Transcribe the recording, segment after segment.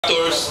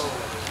contractors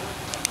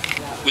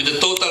with a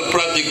total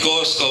project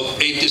cost of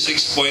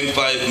 86.5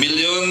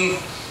 million.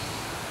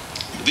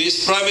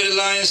 These primary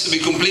lines to be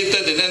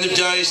completed and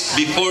energized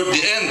before the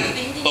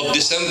end of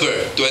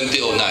December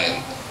 2009.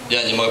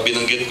 Yan, yung mga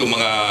binanggit ko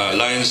mga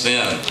lines na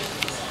yan.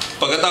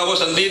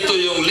 Pagkatapos, andito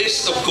yung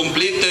list of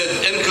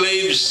completed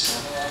enclaves.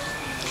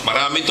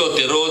 Marami to,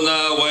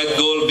 Tirona, White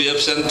Gold,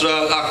 BF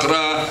Central,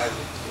 Accra,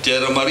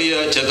 Tierra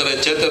Maria, etc.,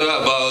 etc.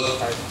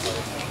 About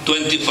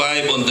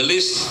 25 on the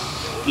list.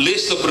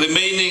 List of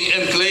remaining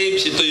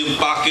enclaves, ito yung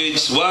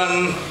package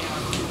 1.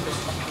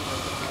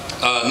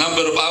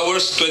 Number of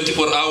hours,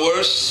 24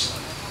 hours.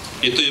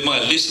 Ito yung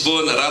mga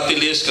Lisbon,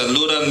 Aratilis,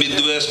 Kanluran,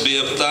 Midwest,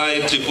 BF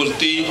HAI, Triple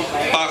T.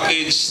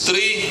 Package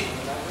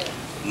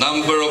 3.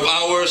 Number of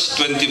hours,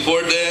 24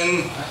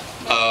 din.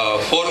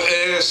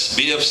 4S,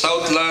 BF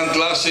Southland,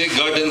 Classic,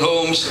 Garden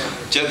Homes,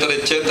 etc.,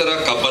 etc.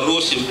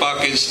 Cabarrus, yung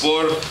package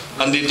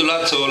 4. Andito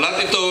lahat. So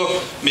lahat ito,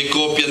 may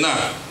kopya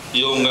na.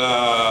 Yung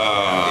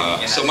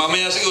so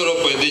mamaya siguro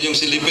pwede yung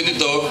silipin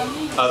ito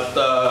at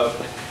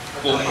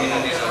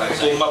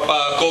kung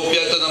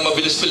mapakopya ito ng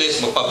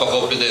mabilis-bilis,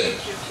 magpapakopya din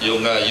yung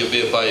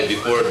UBFHAI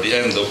before the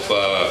end of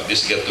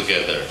this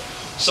get-together.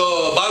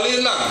 So bali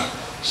yun lang.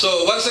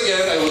 So once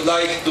again, I would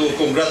like to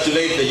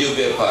congratulate the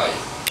UBFHAI.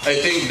 I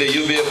think the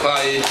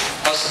UBFHAI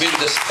has been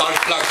the spark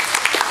plug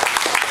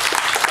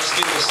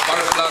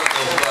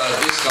of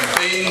this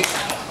campaign,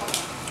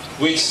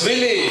 which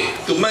really,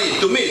 to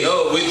me,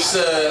 no, which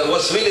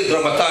was really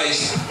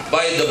dramatized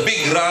by the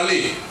big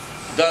rally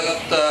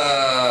that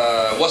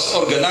was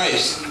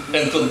organized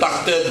and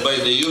conducted by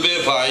the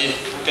UBFHAI.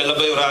 Kailan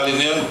ba yung rally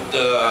na yun?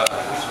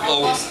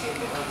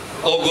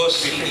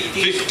 August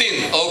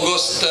 15.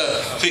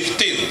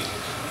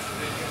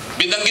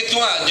 Binanggit ko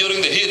nga during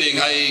the hearing,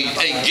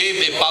 I gave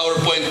a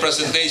PowerPoint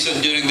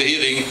presentation during the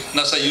hearing.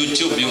 Nasa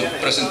YouTube yung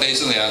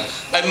presentation na yan.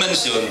 I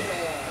mentioned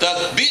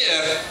that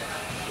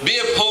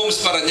BF Homes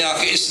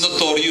Paranaque is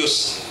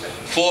notorious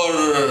for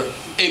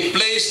a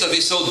place that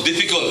is so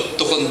difficult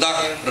to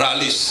conduct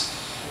rallies.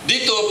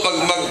 Dito,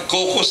 pag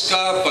mag-caucus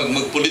ka, pag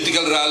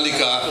mag-political rally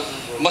ka,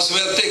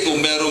 maswerte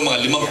kung meron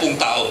mga 50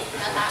 tao.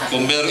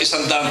 Kung meron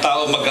 100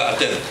 tao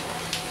mag-a-attend.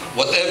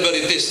 Whatever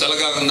it is,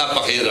 talagang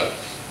napakahirap.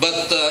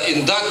 But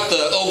in that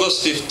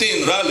August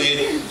 15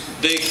 rally,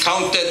 they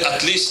counted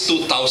at least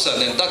 2,000,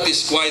 and that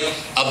is quite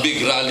a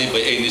big rally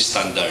by any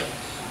standard.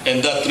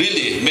 And that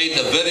really made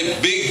a very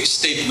big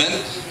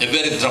statement, a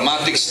very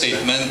dramatic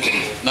statement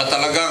na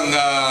talagang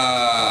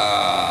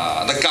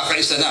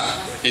nagkakaisa na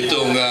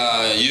itong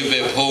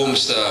UBF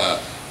Homes,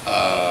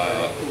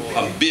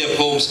 ang BF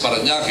Homes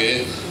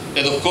Paranaque.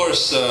 And of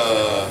course,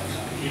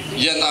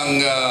 yan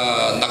ang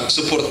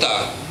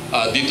nagsuporta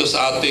dito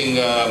sa ating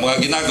mga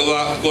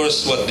ginagawa. Of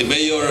course, what the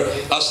Mayor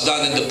has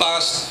done in the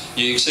past,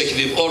 yung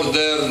executive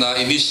order na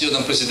inisyo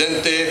ng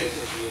Presidente,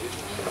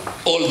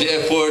 all the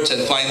efforts,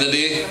 and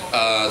finally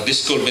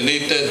this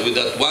culminated with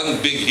that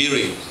one big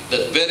hearing,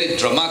 that very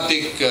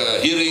dramatic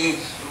hearing,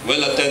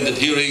 well-attended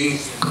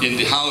hearing in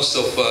the House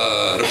of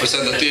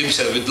Representatives.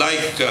 And we'd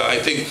like,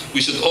 I think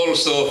we should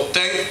also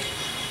thank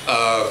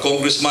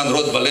Congressman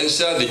Rod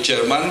Valencia, the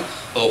chairman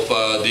of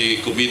the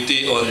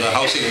Committee on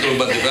Housing and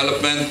Urban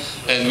Development,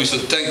 and we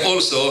should thank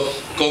also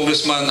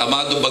Congressman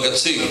Amado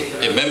Bagatsing,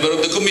 a member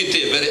of the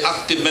committee, a very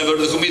active member of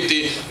the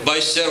committee,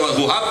 vice chairman,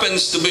 who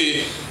happens to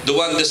be the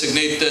one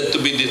designated to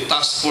be the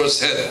task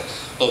force head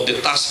of the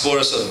task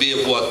force of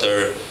BF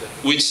Water,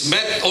 which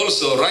met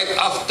also right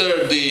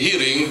after the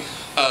hearing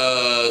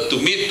to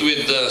meet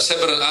with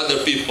several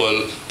other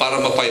people para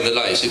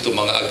ma-finalize itong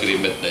mga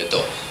agreement na ito.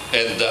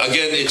 And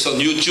again, it's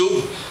on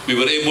YouTube. We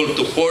were able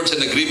to forge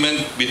an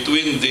agreement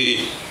between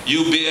the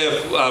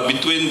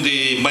between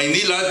the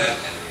Maynilad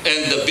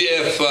and the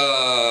BF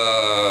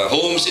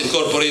Homes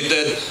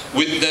Incorporated,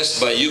 witnessed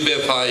by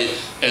UBFHAI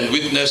and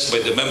witnessed by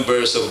the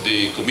members of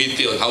the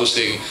Committee on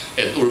Housing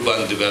and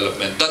Urban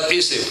Development. That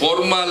is a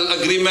formal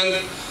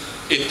agreement.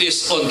 It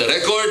is on the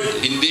record.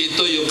 Hindi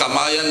ito yung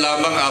kamayan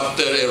lamang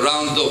after a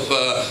round of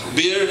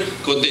beer,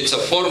 kundi it's a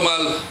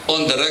formal,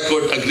 on the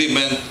record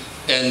agreement.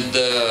 And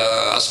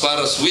as far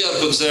as we are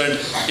concerned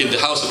in the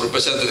House of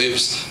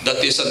Representatives, that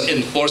is an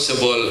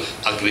enforceable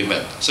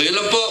agreement. So yun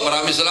lang po.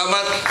 Maraming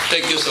salamat.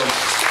 Thank you so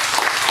much.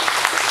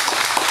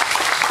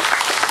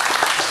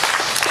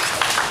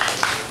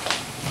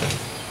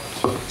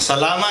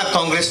 Salamat,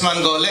 Congressman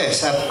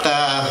Golez. At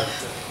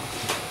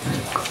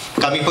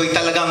kami po'y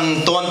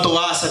talagang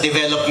tuwan-tuwa sa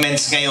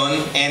developments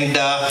ngayon. And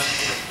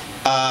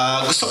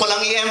gusto ko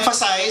lang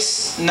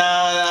i-emphasize na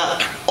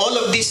all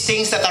of these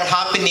things that are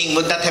happening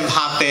would not have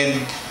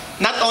happened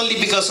not only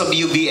because of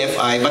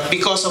UBFHAI, but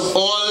because of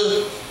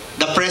all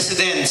the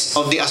presidents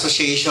of the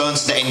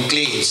associations, the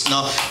enclaves.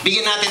 No?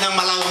 Bigyan natin ng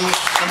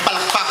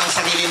palakpak ang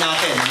sarili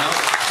natin. No?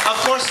 Of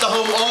course, the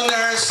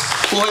homeowners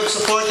who have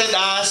supported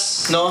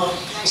us, no?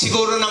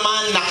 Siguro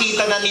naman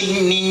nakita na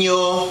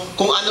ninyo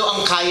kung ano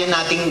ang kaya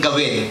nating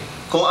gawin,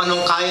 kung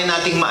anong kaya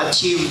nating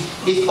ma-achieve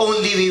if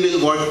only we will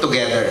work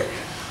together.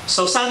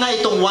 So sana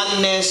itong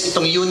oneness,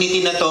 itong unity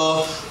na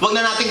to, wag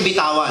na nating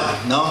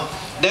bitawan, no?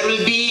 there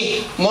will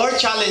be more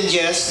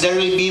challenges, there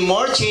will be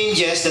more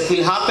changes that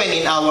will happen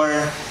in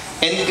our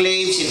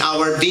enclaves, in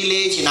our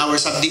village, in our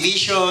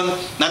subdivision,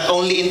 not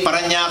only in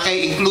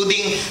Paranaque,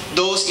 including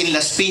those in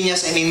Las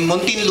Piñas and in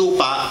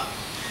Muntinlupa,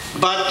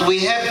 but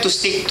we have to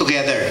stick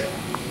together.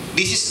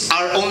 This is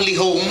our only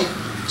home,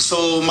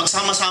 so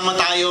magsama-sama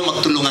tayo,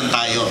 magtulungan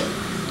tayo.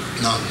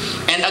 No.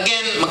 And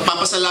again,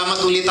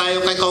 magpapasalamat ulit tayo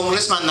kay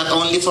Congressman, not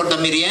only for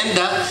the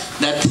merienda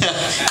that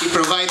he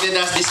provided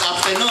us this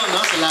afternoon.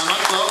 No?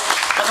 Salamat po.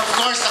 But of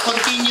course, the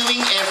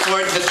continuing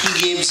effort that he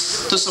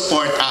gives to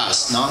support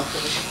us. No?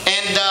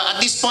 And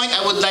at this point, I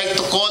would like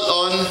to call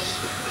on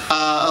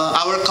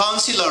our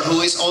councilor,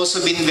 who has also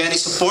been very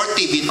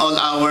supportive in all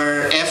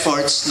our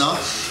efforts, no?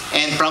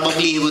 And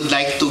probably he would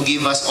like to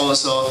give us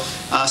also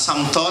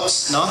some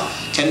thoughts, no?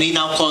 Can we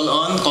now call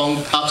on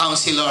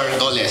Councilor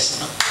Golez?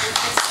 No?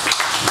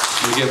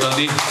 Thank you,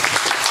 Tony.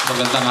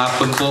 Magandang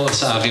hapon po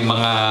sa aking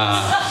mga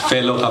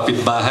fellow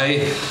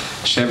kapitbahay.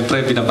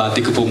 Siyempre,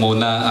 binabati ko po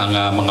muna ang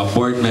mga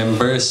board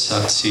members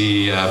at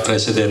si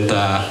President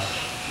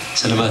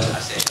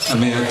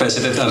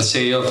President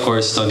Arceo, of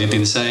course, Tony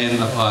Tinsay,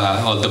 and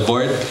all the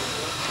board.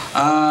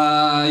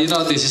 You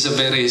know, this is a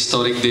very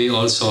historic day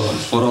also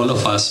for all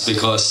of us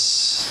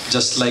because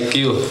just like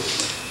you,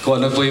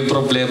 kung ano po yung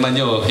problema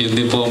nyo, yun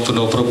din po ang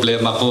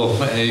problema ko.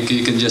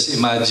 You can just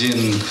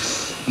imagine,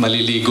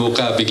 maliligo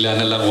ka, bigla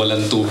na lang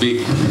walang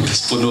tubig,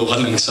 tapos puno ka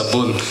ng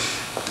sabon.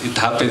 It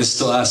happens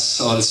to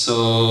us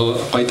also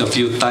quite a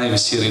few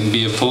times here in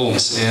BF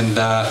Homes. And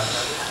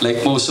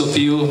like most of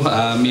you,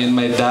 me and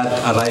my dad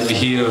arrived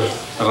here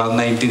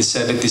around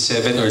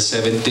 1977 or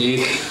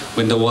 78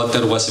 when the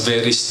water was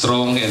very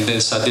strong, and then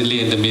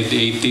suddenly in the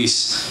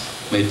mid-80s,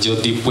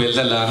 medyo deep well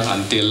na lang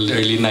until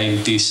early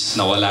 90s,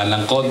 nawala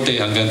ng konti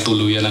hanggang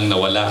tuluyan ang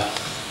nawala.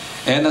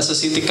 And as a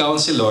city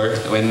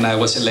councilor, when I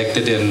was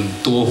elected in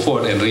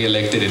 2004 and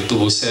re-elected in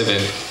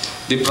 2007,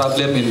 the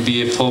problem in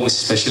BF Homes,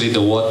 especially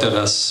the water,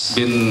 has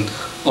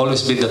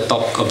always been the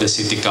talk of the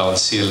city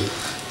council.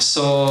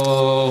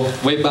 So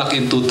way back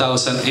in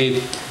 2008,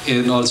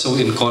 and also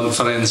in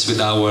conference with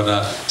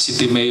our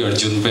city mayor,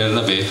 June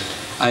Bernabe,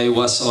 I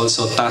was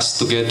also tasked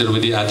together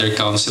with the other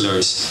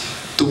councilors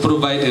to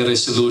provide a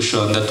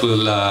resolution that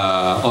will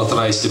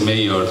authorize the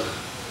mayor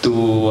to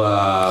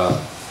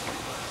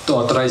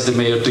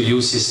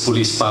use his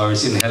police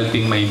powers in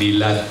helping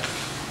Maynilad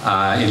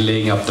in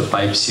laying up the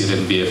pipes here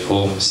in BF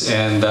Homes.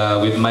 And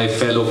with my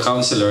fellow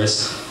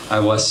councilors, I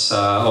was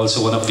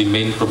also one of the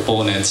main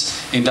proponents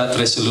in that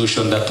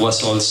resolution that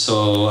was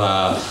also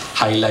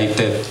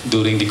highlighted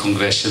during the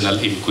congressional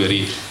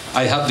inquiry.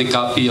 I have the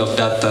copy of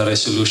that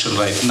resolution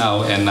right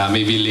now, and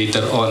maybe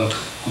later on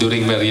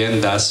during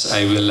meriendas,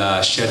 I will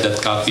share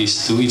that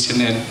copies to each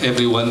and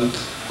every one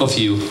of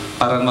you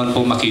para naman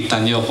po makita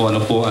nyo kung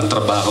ano po ang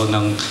trabaho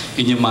ng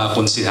inyong mga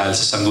konsihal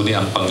sa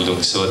Sangguniang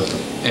Panglungsod.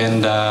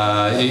 And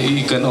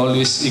you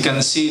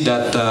can see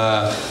that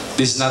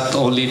this is not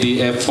only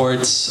the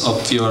efforts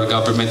of your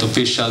government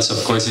officials,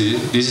 of course,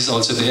 this is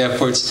also the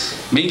efforts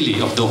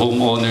mainly of the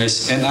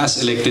homeowners, and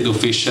as elected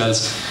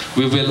officials,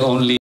 we will only